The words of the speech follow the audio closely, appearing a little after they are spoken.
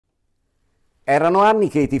Erano anni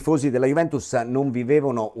che i tifosi della Juventus non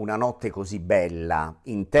vivevano una notte così bella,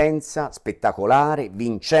 intensa, spettacolare,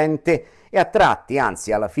 vincente e a tratti,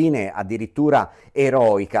 anzi alla fine addirittura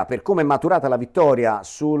eroica, per come è maturata la vittoria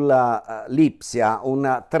sul Lipsia,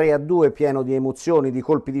 un 3-2 pieno di emozioni, di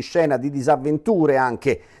colpi di scena, di disavventure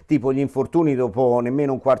anche, tipo gli infortuni dopo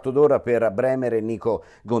nemmeno un quarto d'ora per Bremer e Nico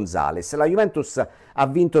Gonzalez. La Juventus ha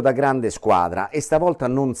vinto da grande squadra e stavolta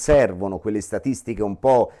non servono quelle statistiche un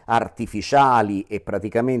po' artificiali e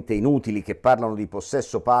praticamente inutili che parlano di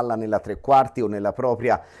possesso palla nella tre quarti o nella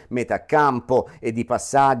propria metà campo e di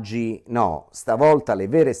passaggi. No, stavolta le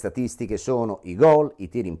vere statistiche sono i gol, i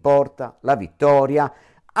tiri in porta, la vittoria,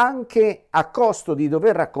 anche a costo di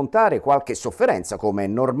dover raccontare qualche sofferenza, come è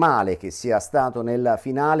normale che sia stato nel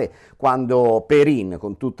finale, quando Perin,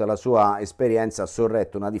 con tutta la sua esperienza, ha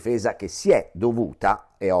sorretto una difesa che si è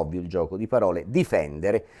dovuta, è ovvio il gioco di parole,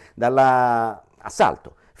 difendere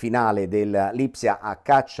dall'assalto finale del Lipsia a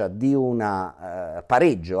caccia di un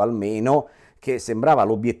pareggio almeno, che sembrava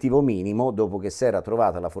l'obiettivo minimo dopo che si era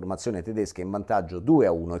trovata la formazione tedesca in vantaggio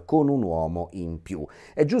 2-1 e con un uomo in più.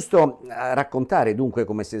 È giusto raccontare dunque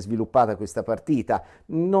come si è sviluppata questa partita?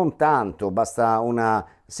 Non tanto, basta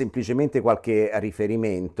semplicemente qualche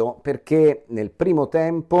riferimento, perché nel primo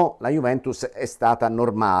tempo la Juventus è stata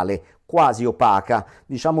normale, quasi opaca,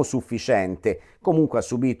 diciamo sufficiente. Comunque ha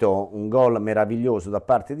subito un gol meraviglioso da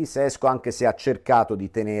parte di Sesko, anche se ha cercato di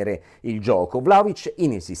tenere il gioco. Vlahovic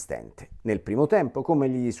inesistente nel primo tempo, come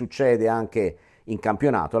gli succede anche in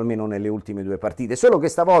campionato, almeno nelle ultime due partite, solo che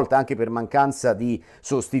stavolta anche per mancanza di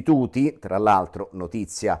sostituti, tra l'altro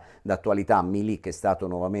notizia d'attualità, Milik è stato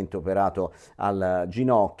nuovamente operato al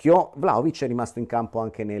ginocchio, Vlahovic è rimasto in campo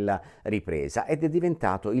anche nella ripresa ed è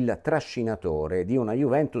diventato il trascinatore di una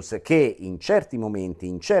Juventus che in certi momenti,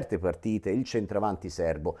 in certe partite, il centravanti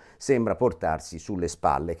serbo sembra portarsi sulle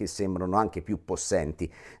spalle, che sembrano anche più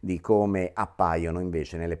possenti di come appaiono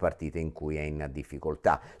invece nelle partite in cui è in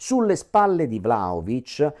difficoltà. Sulle spalle di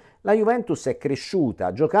Vlahovic la Juventus è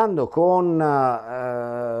cresciuta giocando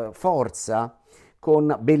con forza,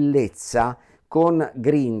 con bellezza, con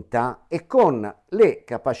grinta e con le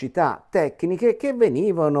capacità tecniche che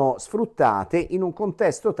venivano sfruttate in un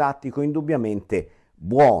contesto tattico indubbiamente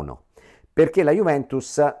buono. Perché la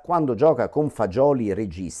Juventus, quando gioca con Fagioli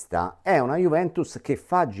regista, è una Juventus che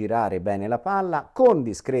fa girare bene la palla con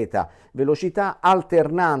discreta velocità,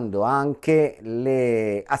 alternando anche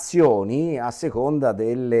le azioni a seconda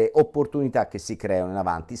delle opportunità che si creano in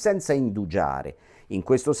avanti, senza indugiare. In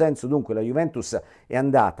questo senso, dunque, la Juventus è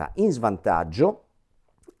andata in svantaggio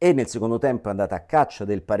e nel secondo tempo è andata a caccia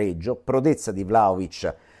del pareggio, prodezza di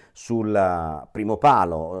Vlahovic sul primo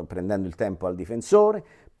palo, prendendo il tempo al difensore.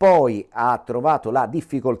 Poi ha trovato la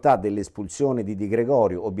difficoltà dell'espulsione di Di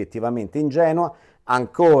Gregorio, obiettivamente ingenua,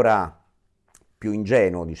 ancora più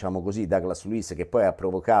ingenuo, diciamo così, Douglas Luiz, che poi ha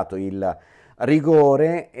provocato il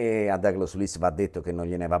rigore, e a Douglas Luiz va detto che non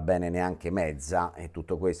gliene va bene neanche mezza, e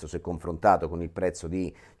tutto questo, se confrontato con il prezzo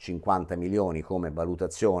di 50 milioni come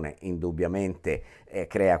valutazione, indubbiamente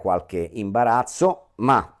crea qualche imbarazzo,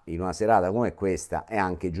 ma in una serata come questa è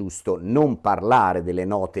anche giusto non parlare delle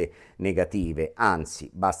note negative, anzi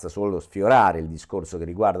basta solo sfiorare il discorso che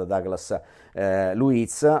riguarda Douglas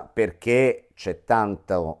Luiz, perché c'è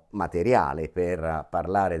tanto materiale per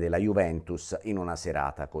parlare della Juventus in una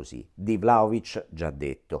serata così. Di Vlahovic già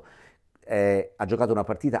detto, ha giocato una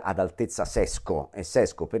partita ad altezza Sesko, e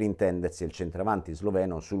Sesko, per intendersi, è il centravanti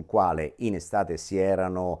sloveno sul quale in estate si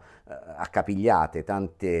erano accapigliate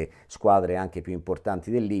tante squadre anche più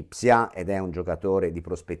importanti dell'Ipsia, ed è un giocatore di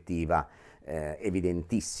prospettiva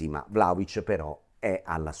evidentissima. Vlahovic però è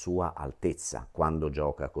alla sua altezza quando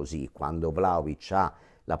gioca così, quando Vlahovic ha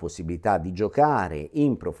la possibilità di giocare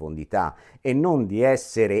in profondità e non di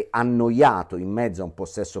essere annoiato in mezzo a un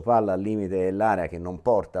possesso palla al limite dell'area che non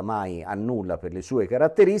porta mai a nulla per le sue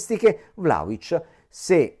caratteristiche. Vlahovic,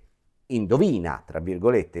 se indovina, tra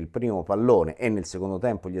virgolette, il primo pallone, e nel secondo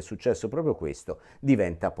tempo gli è successo proprio questo,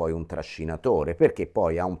 diventa poi un trascinatore, perché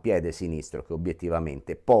poi ha un piede sinistro che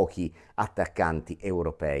obiettivamente pochi attaccanti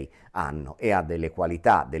europei hanno, e ha delle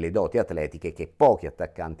qualità, delle doti atletiche che pochi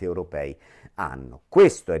attaccanti europei hanno.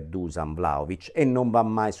 Questo è Dusan Vlahovic e non va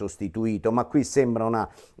mai sostituito, ma qui sembra una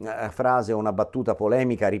frase o una battuta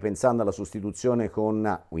polemica ripensando alla sostituzione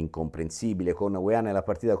incomprensibile con UEA nella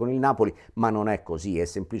partita con il Napoli, ma non è così, è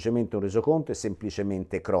semplicemente un resoconto, è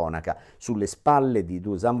semplicemente cronaca. Sulle spalle di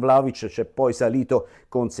Dusan Vlahovic c'è poi salito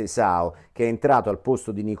Conceicao, che è entrato al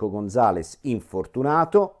posto di Nico Gonzalez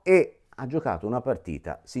infortunato e ha giocato una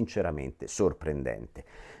partita sinceramente sorprendente,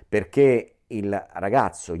 perché il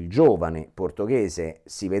ragazzo, il giovane portoghese,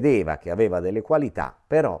 si vedeva che aveva delle qualità,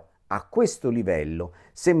 però a questo livello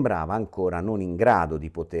sembrava ancora non in grado di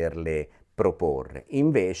poterle proporre.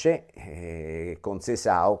 Invece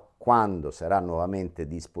Conceicao, quando sarà nuovamente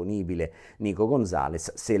disponibile Nico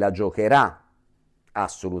Gonzalez, se la giocherà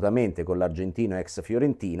assolutamente con l'argentino ex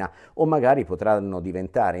Fiorentina, o magari potranno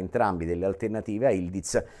diventare entrambi delle alternative a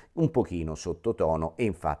Ildiz un pochino sottotono e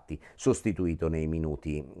infatti sostituito nei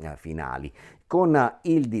minuti finali. Con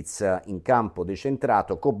Ildiz in campo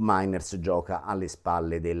decentrato, Koopmeiners gioca alle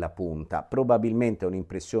spalle della punta. Probabilmente è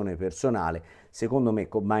un'impressione personale, secondo me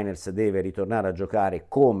Koopmeiners deve ritornare a giocare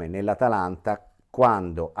come nell'Atalanta,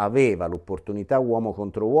 quando aveva l'opportunità uomo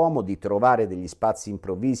contro uomo di trovare degli spazi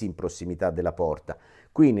improvvisi in prossimità della porta.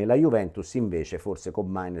 Qui nella Juventus invece forse con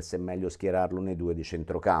Koopmeiners è meglio schierarlo nei due di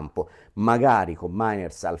centrocampo, magari con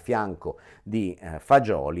Koopmeiners al fianco di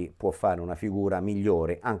Fagioli può fare una figura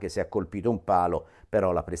migliore, anche se ha colpito un palo,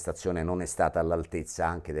 però la prestazione non è stata all'altezza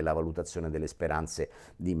anche della valutazione delle speranze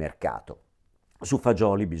di mercato. Su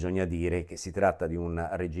Fagioli bisogna dire che si tratta di un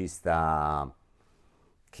regista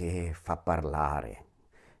che fa parlare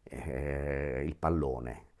il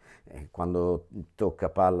pallone. Quando tocca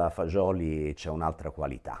palla a Fagioli c'è un'altra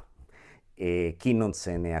qualità e chi non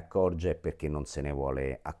se ne accorge è perché non se ne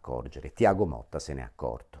vuole accorgere. Thiago Motta se n'è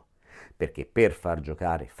accorto, perché per far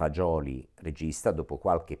giocare Fagioli regista, dopo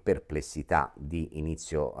qualche perplessità di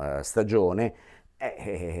inizio stagione,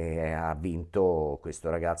 ha vinto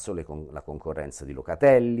questo ragazzo la concorrenza di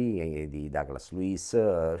Locatelli, e di Douglas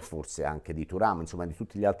Luiz, forse anche di Thuram, insomma di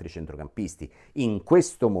tutti gli altri centrocampisti. In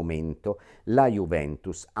questo momento la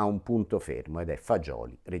Juventus ha un punto fermo ed è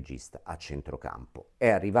Fagioli regista a centrocampo. È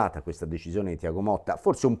arrivata questa decisione di Thiago Motta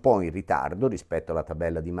forse un po' in ritardo rispetto alla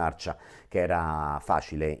tabella di marcia che era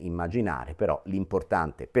facile immaginare, però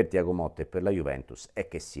l'importante per Thiago Motta e per la Juventus è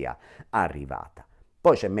che sia arrivata.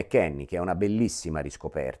 Poi c'è McKennie, che è una bellissima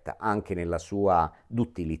riscoperta anche nella sua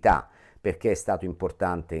duttilità, perché è stato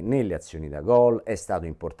importante nelle azioni da gol, è stato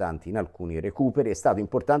importante in alcuni recuperi, è stato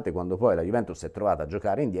importante quando poi la Juventus è trovata a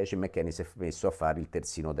giocare in 10 e McKennie si è messo a fare il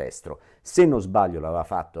terzino destro. Se non sbaglio l'aveva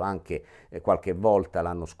fatto anche qualche volta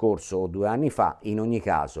l'anno scorso o 2 anni fa. In ogni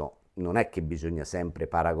caso non è che bisogna sempre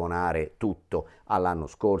paragonare tutto all'anno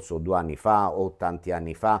scorso o 2 anni fa o tanti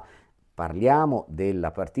anni fa. Parliamo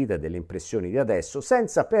della partita e delle impressioni di adesso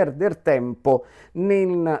senza perdere tempo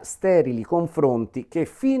in sterili confronti che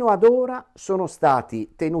fino ad ora sono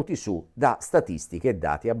stati tenuti su da statistiche e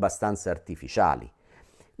dati abbastanza artificiali.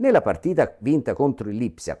 Nella partita vinta contro il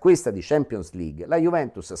Lipsia, questa di Champions League, la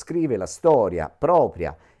Juventus scrive la storia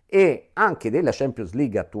propria e anche della Champions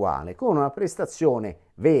League attuale con una prestazione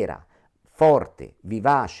vera, forte,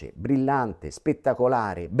 vivace, brillante,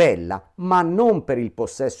 spettacolare, bella, ma non per il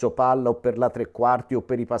possesso palla o per la tre quarti o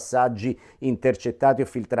per i passaggi intercettati o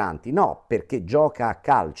filtranti, no, perché gioca a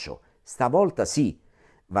calcio. Stavolta sì,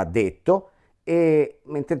 va detto, e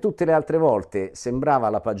mentre tutte le altre volte sembrava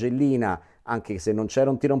la pagellina, anche se non c'era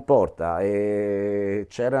un tiro in porta e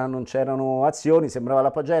non c'erano azioni, sembrava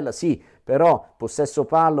la pagella, sì, però possesso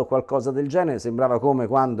palla o qualcosa del genere sembrava come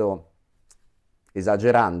quando,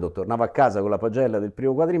 esagerando, tornavo a casa con la pagella del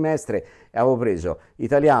primo quadrimestre e avevo preso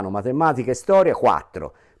italiano, matematica e storia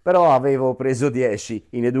 4, però avevo preso 10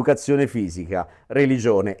 in educazione fisica,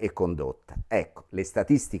 religione e condotta. Ecco, le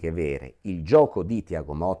statistiche vere, il gioco di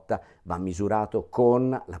Thiago Motta va misurato con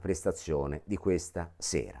la prestazione di questa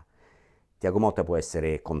sera. Thiago Motta può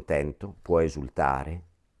essere contento, può esultare,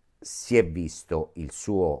 si è visto il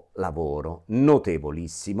suo lavoro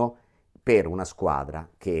notevolissimo per una squadra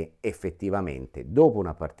che effettivamente dopo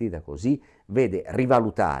una partita così vede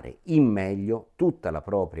rivalutare in meglio tutta la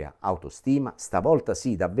propria autostima, stavolta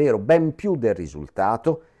sì davvero ben più del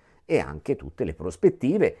risultato, e anche tutte le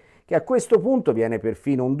prospettive, che a questo punto viene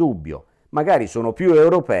perfino un dubbio, magari sono più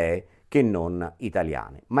europee che non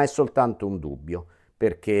italiane, ma è soltanto un dubbio,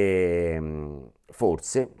 perché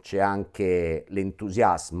forse c'è anche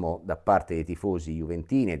l'entusiasmo da parte dei tifosi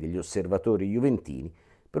juventini e degli osservatori juventini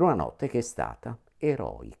per una notte che è stata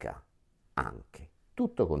eroica, anche,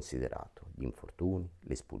 tutto considerato, gli infortuni,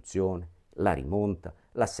 l'espulsione, la rimonta,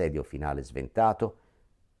 l'assedio finale sventato.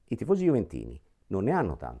 I tifosi juventini non ne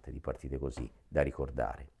hanno tante di partite così da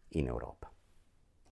ricordare in Europa.